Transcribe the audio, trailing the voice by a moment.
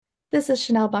This is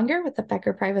Chanel Bunger with the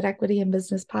Becker Private Equity and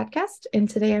Business Podcast, and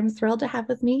today I'm thrilled to have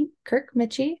with me Kirk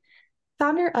Michie,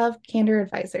 founder of Candor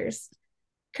Advisors.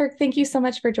 Kirk, thank you so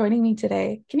much for joining me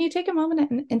today. Can you take a moment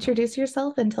and introduce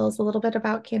yourself and tell us a little bit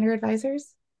about Candor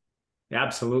Advisors?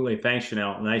 Absolutely. Thanks,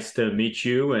 Chanel. Nice to meet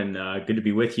you and good to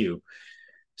be with you.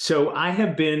 So I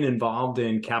have been involved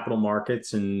in capital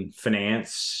markets and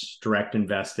finance, direct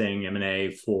investing, M&A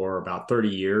for about 30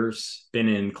 years. Been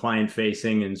in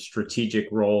client-facing and strategic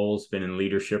roles, been in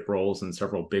leadership roles in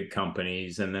several big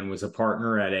companies, and then was a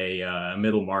partner at a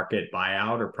middle market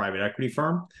buyout or private equity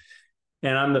firm.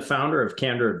 And I'm the founder of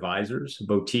Candor Advisors, a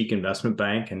boutique investment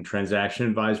bank and transaction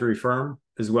advisory firm,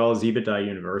 as well as EBITDA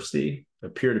University, a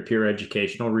peer-to-peer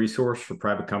educational resource for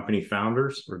private company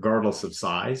founders, regardless of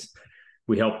size.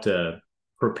 We help to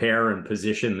prepare and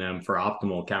position them for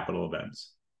optimal capital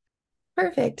events.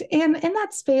 Perfect. And in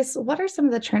that space, what are some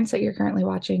of the trends that you're currently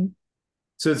watching?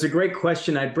 So it's a great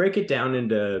question. I'd break it down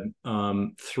into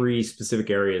three specific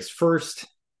areas. First,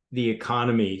 the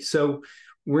economy. So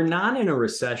we're not in a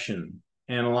recession,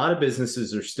 and a lot of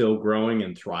businesses are still growing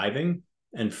and thriving.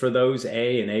 And for those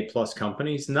A and A plus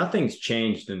companies, nothing's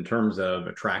changed in terms of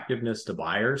attractiveness to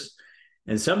buyers.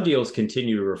 And some deals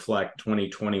continue to reflect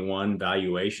 2021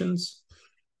 valuations.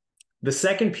 The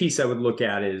second piece I would look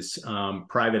at is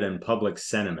private and public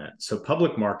sentiment. So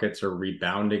public markets are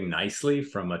rebounding nicely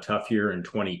from a tough year in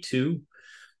 22.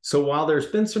 So while there's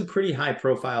been some pretty high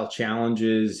profile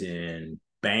challenges in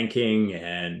banking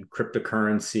and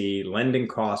cryptocurrency, lending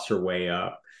costs are way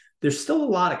up. There's still a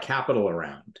lot of capital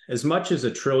around, as much as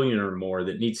 $1 trillion or more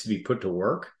that needs to be put to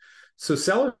work. So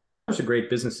sellers of great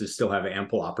businesses still have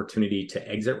ample opportunity to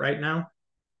exit right now.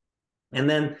 And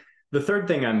then the third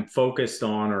thing I'm focused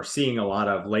on or seeing a lot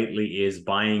of lately is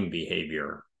buying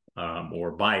behavior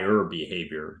or buyer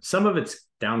behavior. Some of it's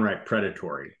downright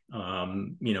predatory.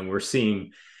 We're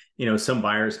seeing some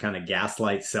buyers kind of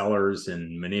gaslight sellers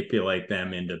and manipulate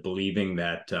them into believing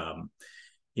that,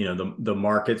 the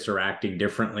markets are acting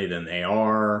differently than they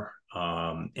are.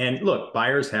 And look,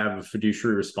 buyers have a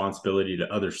fiduciary responsibility to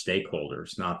other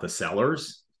stakeholders, not the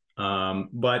sellers.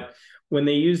 But when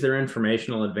they use their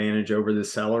informational advantage over the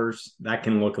sellers, that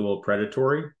can look a little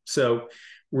predatory. So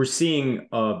we're seeing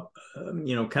kind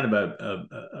of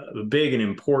a big and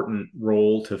important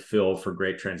role to fill for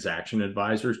great transaction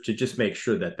advisors to just make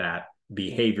sure that that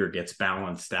behavior gets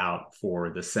balanced out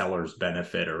for the seller's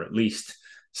benefit, or at least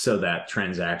so that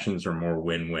transactions are more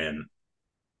win-win.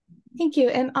 Thank you.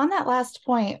 And on that last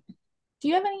point, do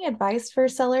you have any advice for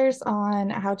sellers on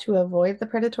how to avoid the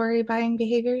predatory buying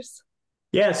behaviors?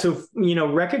 Yeah, so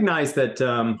recognize that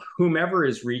whomever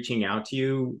is reaching out to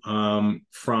you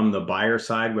from the buyer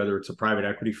side, whether it's a private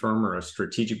equity firm or a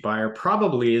strategic buyer,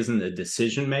 probably isn't a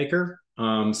decision maker.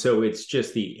 So it's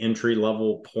just the entry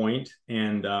level point,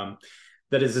 and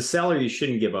that as a seller, you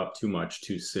shouldn't give up too much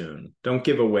too soon. Don't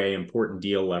give away important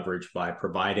deal leverage by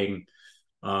providing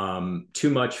too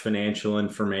much financial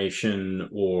information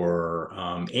or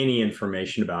any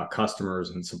information about customers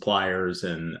and suppliers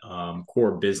and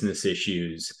core business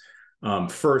issues,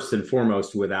 first and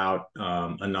foremost, without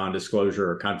a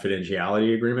non-disclosure or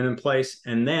confidentiality agreement in place,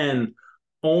 and then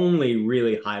only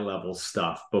really high-level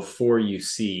stuff before you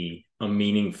see a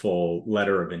meaningful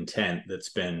letter of intent that's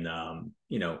been,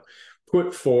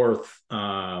 put forth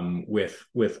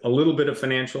with a little bit of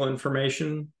financial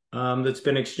information that's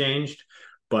been exchanged,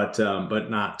 but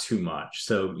not too much.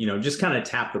 So, just kind of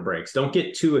tap the brakes. Don't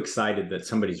get too excited that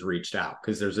somebody's reached out,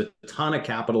 because there's a ton of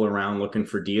capital around looking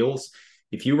for deals.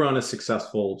 If you run a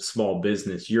successful small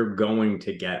business, you're going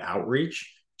to get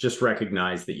outreach. Just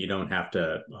recognize that you don't have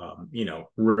to,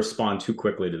 respond too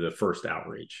quickly to the first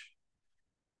outreach.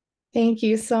 Thank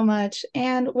you so much.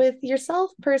 And with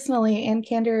yourself personally and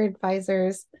Candor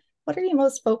Advisors, what are you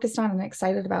most focused on and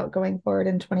excited about going forward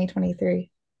in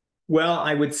 2023? Well,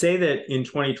 I would say that in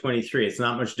 2023, it's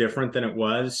not much different than it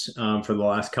was for the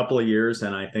last couple of years,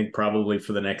 and I think probably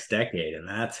for the next decade. And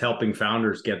that's helping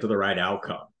founders get to the right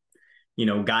outcome,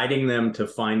 guiding them to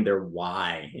find their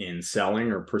why in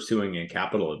selling or pursuing a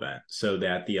capital event, so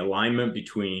that the alignment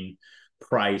between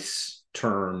price,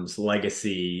 terms,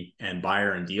 legacy, and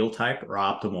buyer and deal type are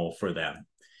optimal for them.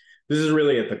 This is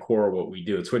really at the core of what we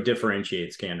do. It's what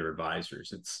differentiates Candor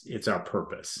Advisors. It's our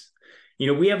purpose.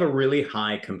 We have a really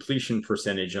high completion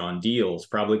percentage on deals,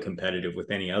 probably competitive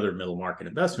with any other middle market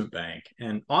investment bank,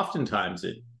 and oftentimes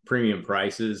at premium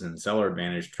prices and seller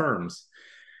advantage terms.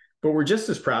 But we're just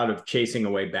as proud of chasing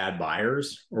away bad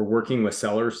buyers or working with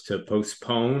sellers to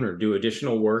postpone or do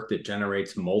additional work that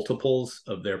generates multiples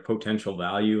of their potential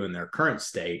value in their current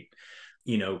state,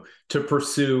 to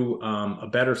pursue a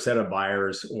better set of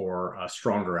buyers or a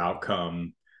stronger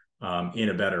outcome in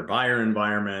a better buyer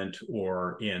environment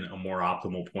or in a more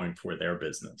optimal point for their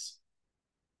business.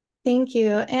 Thank you.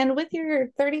 And with your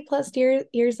 30 plus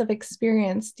years of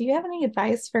experience, do you have any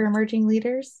advice for emerging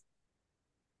leaders?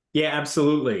 Yeah,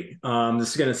 absolutely. This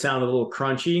is going to sound a little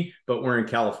crunchy, but we're in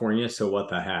California, so what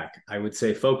the heck? I would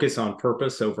say focus on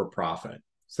purpose over profit.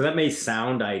 So that may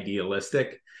sound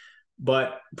idealistic,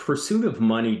 but pursuit of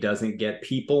money doesn't get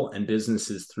people and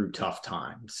businesses through tough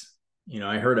times.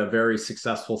 I heard a very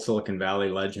successful Silicon Valley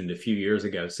legend a few years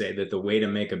ago say that the way to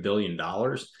make $1 billion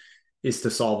is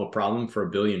to solve a problem for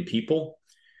 1 billion people.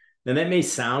 And that may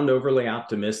sound overly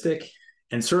optimistic,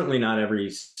 and certainly not every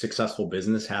successful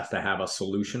business has to have a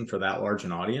solution for that large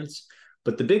an audience.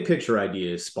 But the big picture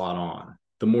idea is spot on.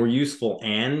 The more useful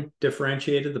and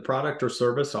differentiated the product or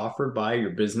service offered by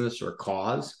your business or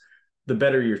cause, the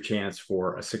better your chance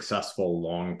for a successful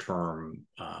long-term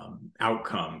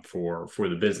outcome for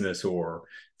the business or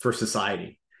for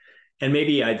society. And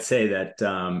maybe I'd say that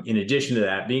in addition to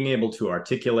that, being able to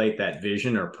articulate that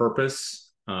vision or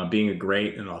purpose, being a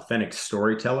great and authentic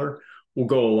storyteller will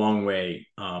go a long way,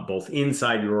 both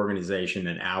inside your organization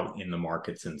and out in the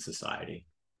markets and society.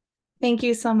 Thank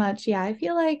you so much. Yeah, I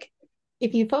feel like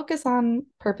if you focus on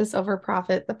purpose over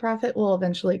profit, the profit will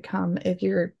eventually come if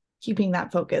you're keeping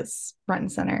that focus front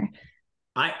and center.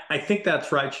 I think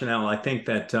that's right, Chanel. I think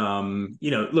that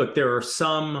look, there are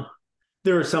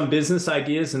some business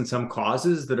ideas and some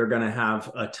causes that are going to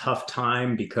have a tough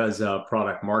time because of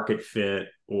product market fit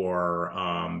or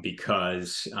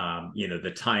because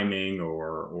the timing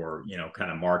or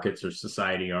kind of markets or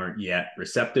society aren't yet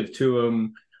receptive to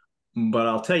them. But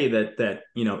I'll tell you that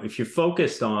if you're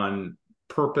focused on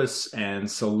purpose and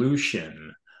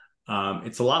solution,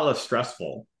 it's a lot less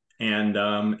stressful.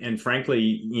 And frankly,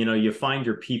 you find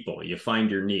your people, you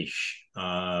find your niche,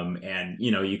 and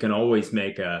you can always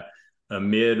make a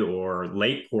mid or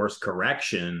late course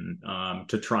correction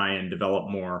to try and develop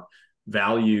more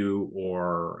value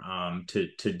or to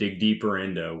dig deeper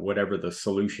into whatever the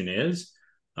solution is.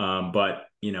 But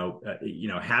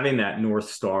having that North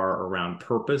Star around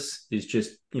purpose is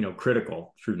just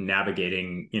critical through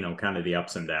navigating kind of the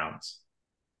ups and downs.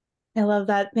 I love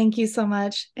that. Thank you so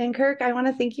much. And Kirk, I want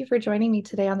to thank you for joining me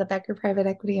today on the Becker Private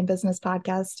Equity and Business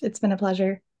Podcast. It's been a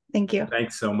pleasure. Thank you.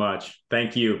 Thanks so much.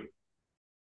 Thank you.